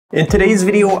In today's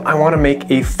video, I want to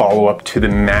make a follow-up to the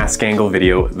mask angle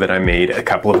video that I made a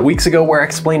couple of weeks ago where I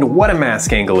explained what a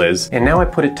mask angle is, and now I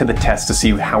put it to the test to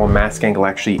see how a mask angle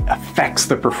actually affects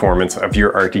the performance of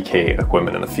your RTK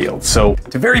equipment in the field. So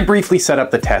to very briefly set up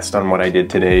the test on what I did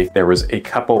today, there was a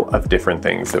couple of different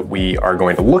things that we are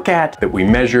going to look at, that we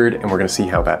measured, and we're going to see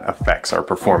how that affects our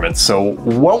performance. So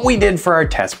what we did for our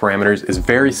test parameters is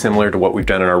very similar to what we've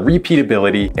done in our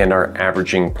repeatability and our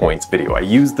averaging points video. I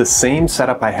used the same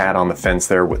setup I had on the fence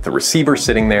there with the receiver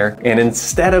sitting there, and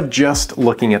instead of just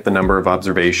looking at the number of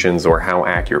observations or how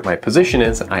accurate my position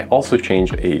is, I also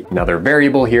changed another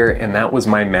variable here, and that was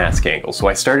my mask angle. So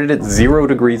I started at 0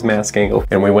 degrees mask angle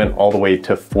and we went all the way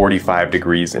to 45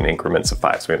 degrees in increments of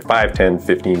 5. So we went 5, 10,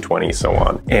 15, 20, so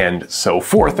on and so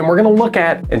forth. And we're going to look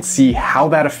at and see how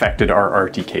that affected our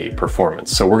RTK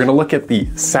performance. So we're going to look at the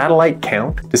satellite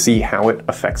count to see how it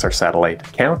affects our satellite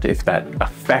count, if that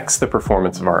affects the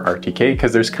performance of our RTK,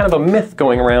 because there's kind of a myth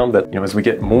going around that, as we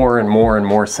get more and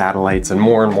more satellites and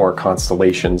more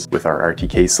constellations with our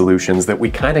RTK solutions, that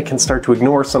we kind of can start to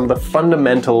ignore some of the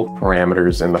fundamental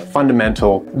parameters and the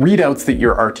fundamental readouts that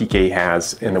your RTK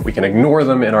has, and that we can ignore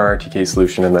them in our RTK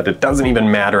solution, and that it doesn't even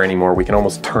matter anymore. We can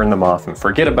almost turn them off and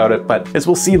forget about it. But as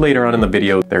we'll see later on in the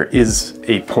video, there is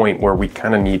a point where we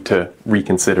kind of need to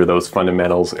reconsider those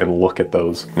fundamentals and look at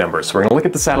those numbers. So we're going to look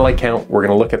at the satellite count, we're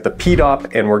going to look at the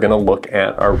PDOP, and we're going to look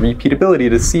at our repeatability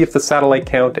to see if the satellite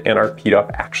count and our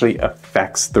PDOP actually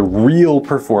affects the real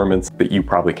performance that you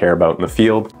probably care about in the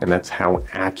field, and that's how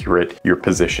accurate your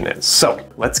position is. So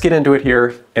let's get into it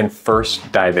here and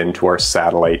first dive into our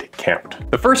satellite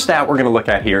count. The first stat we're going to look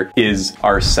at here is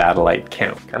our satellite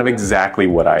count, kind of exactly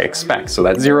what I expect. So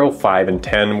that 0, 5, and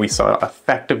 10, we saw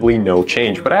effectively no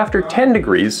change, but after 10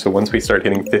 degrees, so once we start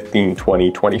hitting 15,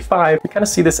 20, 25, we kind of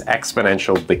see this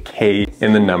exponential decay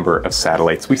in the number of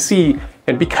satellites we see.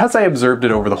 And because I observed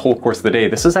it over the whole course of the day,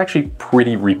 this is actually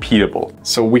pretty repeatable.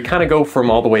 So we kind of go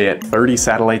from all the way at 30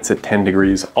 satellites at 10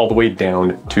 degrees, all the way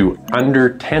down to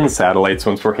under 10 satellites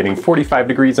once we're hitting 45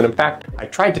 degrees. And in fact, I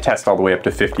tried to test all the way up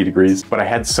to 50 degrees, but I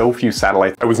had so few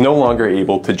satellites, I was no longer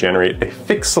able to generate a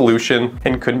fixed solution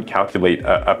and couldn't calculate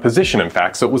a position, in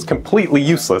fact, so it was completely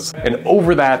useless. And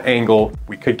over that angle,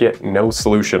 we could get no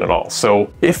solution at all.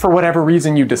 So if for whatever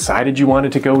reason you decided you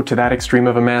wanted to go to that extreme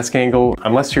of a mask angle,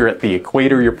 unless you're at the equator,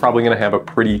 you're probably going to have a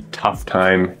pretty tough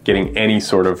time getting any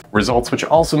sort of results, which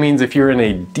also means if you're in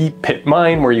a deep pit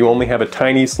mine where you only have a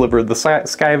tiny sliver of the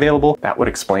sky available, that would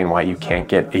explain why you can't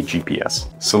get a GPS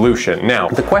solution. Now,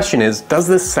 the question is, does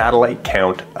this satellite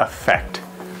count affect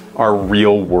our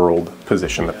real world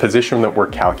position, the position that we're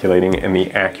calculating, and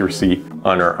the accuracy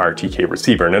on our RTK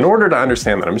receiver? And in order to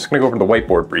understand that, I'm just going to go over to the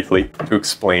whiteboard briefly to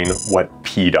explain what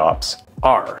PDOPs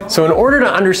are. So in order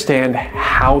to understand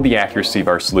how the accuracy of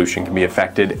our solution can be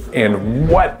affected and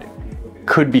what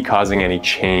could be causing any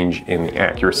change in the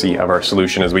accuracy of our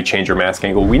solution as we change our mask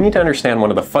angle, we need to understand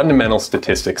one of the fundamental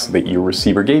statistics that your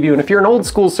receiver gave you. And if you're an old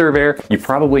school surveyor, you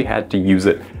probably had to use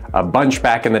it a bunch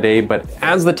back in the day, but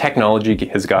as the technology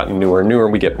has gotten newer and newer,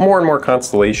 we get more and more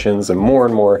constellations and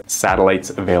more satellites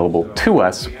available to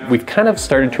us, we've kind of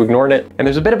started to ignore it. And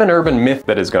there's a bit of an urban myth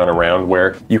that has gone around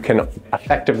where you can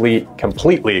effectively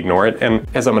completely ignore it. And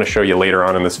as I'm going to show you later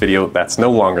on in this video, that's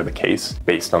no longer the case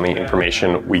based on the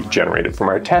information we generated from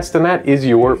our test, and that is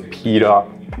your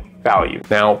PDOP value.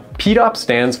 Now, PDOP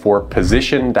stands for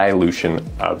position dilution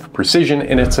of precision,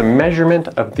 and it's a measurement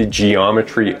of the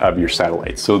geometry of your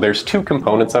satellite. So there's two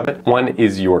components of it. One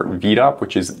is your VDOP,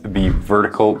 which is the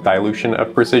vertical dilution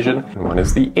of precision, and one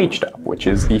is the HDOP, which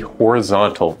is the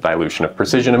horizontal dilution of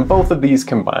precision. And both of these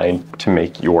combine to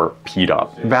make your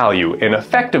PDOP value. And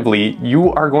effectively,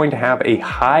 you are going to have a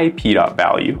high PDOP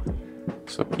value,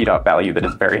 so PDOP value that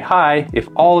is very high, if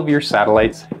all of your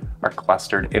satellites are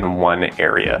clustered in one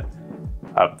area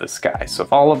of the sky. So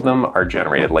if all of them are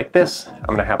generated like this, I'm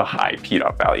going to have a high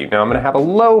PDOP value. Now I'm going to have a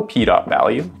low PDOP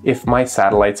value if my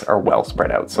satellites are well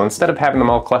spread out. So instead of having them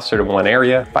all clustered in one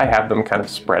area, if I have them kind of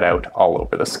spread out all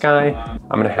over the sky,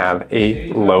 I'm going to have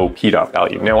a low PDOP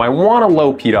value. Now I want a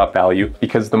low PDOP value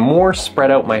because the more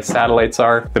spread out my satellites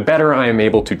are, the better I am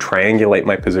able to triangulate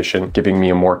my position, giving me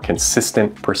a more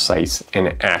consistent, precise,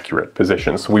 and accurate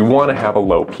position. So we want to have a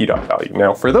low PDOP value.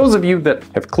 Now for those of you that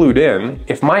have clued in,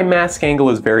 if my mask angle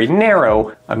is very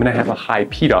narrow, I'm going to have a high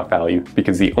PDOP value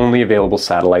because the only available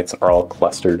satellites are all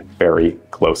clustered very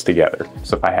close together.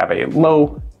 So if I have a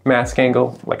low mask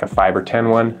angle, like a 5 or 10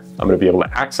 one, I'm going to be able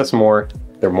to access more,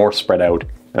 they're more spread out,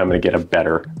 and I'm going to get a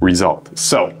better result.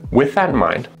 So with that in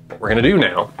mind, what we're going to do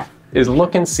now is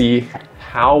look and see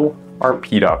how our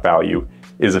PDOP value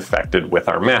is affected with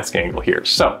our mask angle here.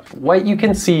 So what you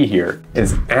can see here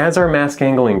is as our mask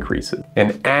angle increases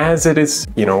and as it is,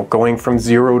 going from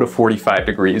 0 to 45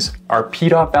 degrees, our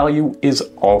PDOF value is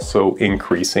also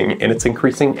increasing, and it's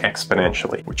increasing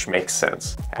exponentially, which makes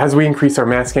sense. As we increase our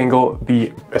mask angle,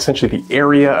 essentially the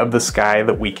area of the sky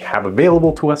that we have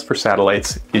available to us for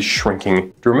satellites is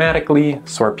shrinking dramatically,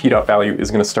 so our PDOF value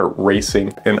is going to start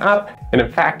racing and up. And in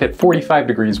fact, at 45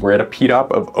 degrees, we're at a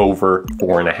PDOF of over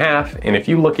 4.5. And if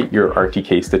you look at your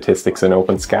RTK statistics in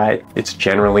open sky, it's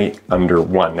generally under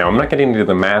 1. Now, I'm not getting into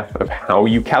the math of how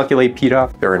you calculate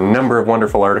PDOF. There are a number of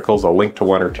wonderful articles. I'll link to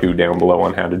 1 or 2 down below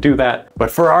on how to do that.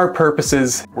 But for our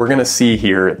purposes, we're going to see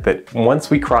here that once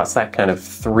we cross that kind of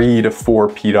 3 to 4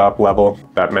 PDOF level,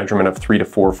 that measurement of 3 to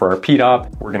 4 for our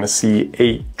PDOF, we're going to see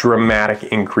a dramatic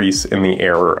increase in the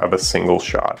error of a single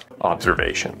shot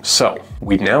observation. So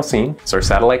we've now seen as our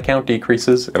satellite count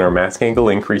decreases and our mask angle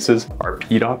increases, our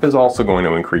PDOF is also going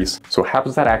to increase. So how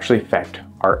does that actually affect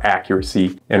our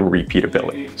accuracy and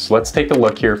repeatability? So let's take a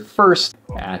look here first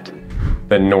at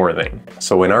the northing.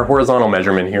 So in our horizontal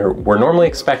measurement here, we're normally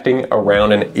expecting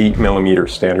around an 8mm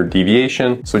standard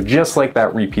deviation. So just like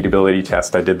that repeatability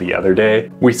test I did the other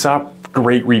day, we saw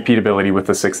great repeatability with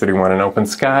the 631 in open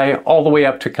sky, all the way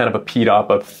up to kind of a PDOF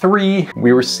of 3.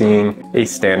 We were seeing a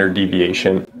standard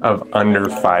deviation of under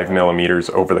 5mm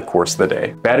over the course of the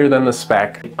day. Better than the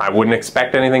spec. I wouldn't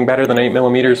expect anything better than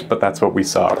 8mm, but that's what we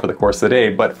saw for the course of the day.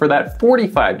 But for that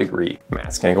 45 degree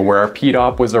mask angle where our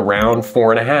PDOF was around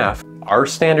 4.5, our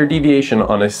standard deviation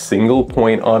on a single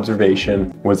point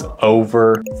observation was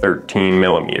over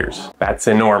 13mm. That's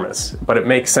enormous, but it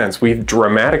makes sense. We've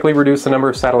dramatically reduced the number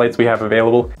of satellites we have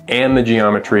available, and the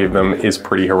geometry of them is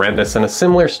pretty horrendous. And a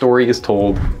similar story is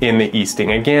told in the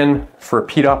easting. Again, for a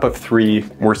PDOF of 3,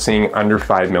 we're seeing under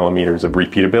 5mm of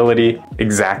repeatability,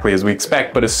 exactly as we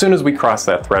expect. But as soon as we cross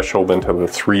that threshold into the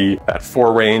 3, that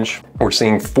 4 range, we're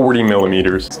seeing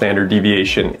 40mm standard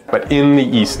deviation, but in the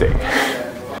easting.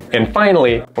 And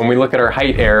finally, when we look at our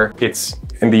height error, it's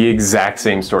in the exact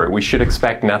same story. We should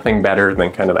expect nothing better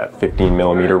than kind of that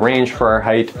 15mm range for our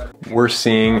height. We're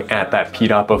seeing at that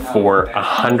PDOF of 4,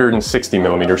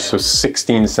 160mm, so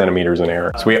 16 centimeters in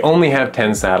error. So we only have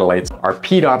 10 satellites. Our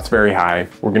PDOF's very high.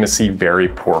 We're gonna see very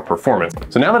poor performance.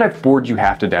 So now that I've bored you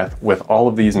half to death with all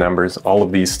of these numbers, all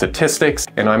of these statistics,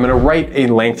 and I'm gonna write a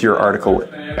lengthier article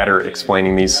better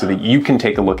explaining these so that you can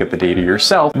take a look at the data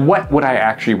yourself, what would I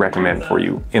actually recommend for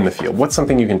you in the field? What's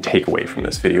something you can take away from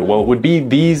this video? Well, it would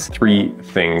be these 3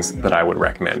 things that I would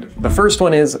recommend. The first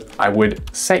one is I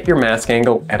would set your mask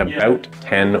angle at about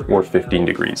 10 or 15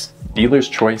 degrees. Dealer's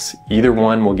choice, either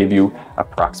one will give you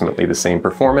approximately the same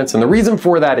performance. And the reason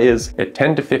for that is at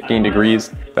 10 to 15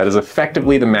 degrees, that is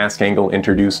effectively the mask angle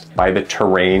introduced by the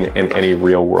terrain in any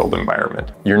real world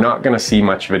environment. You're not gonna see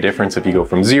much of a difference if you go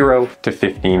from 0 to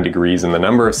 15 degrees in the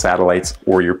number of satellites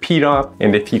or your PDOF.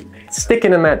 And if you stick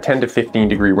it in that 10 to 15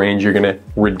 degree range, you're gonna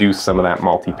reduce some of that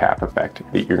multipath effect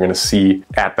that you're gonna see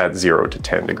at that 0 to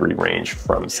 10 degree range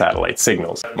from satellite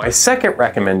signals. My second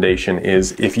recommendation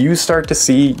is if you start to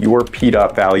see your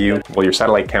PDOF value, well, your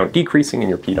satellite count decreasing and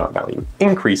your PDOF value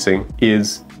increasing,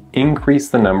 is increase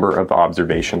the number of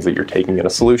observations that you're taking in a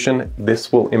solution.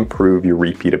 This will improve your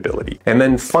repeatability. And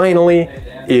then finally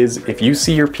is if you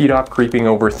see your PDOF creeping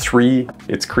over 3,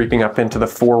 it's creeping up into the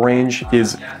 4 range,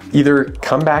 is either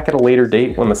come back at a later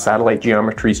date when the satellite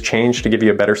geometries change to give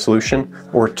you a better solution,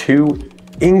 or 2,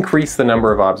 increase the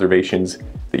number of observations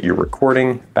that you're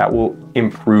recording. That will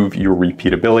improve your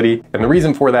repeatability. And the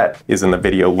reason for that is in the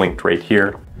video linked right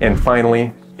here. And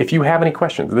finally, if you have any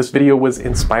questions, this video was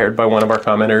inspired by one of our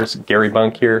commenters, Gary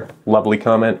Bunk here, lovely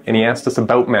comment, and he asked us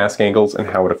about mask angles and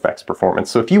how it affects performance.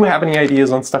 So if you have any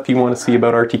ideas on stuff you want to see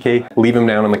about RTK, leave them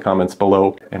down in the comments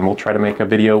below, and we'll try to make a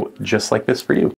video just like this for you.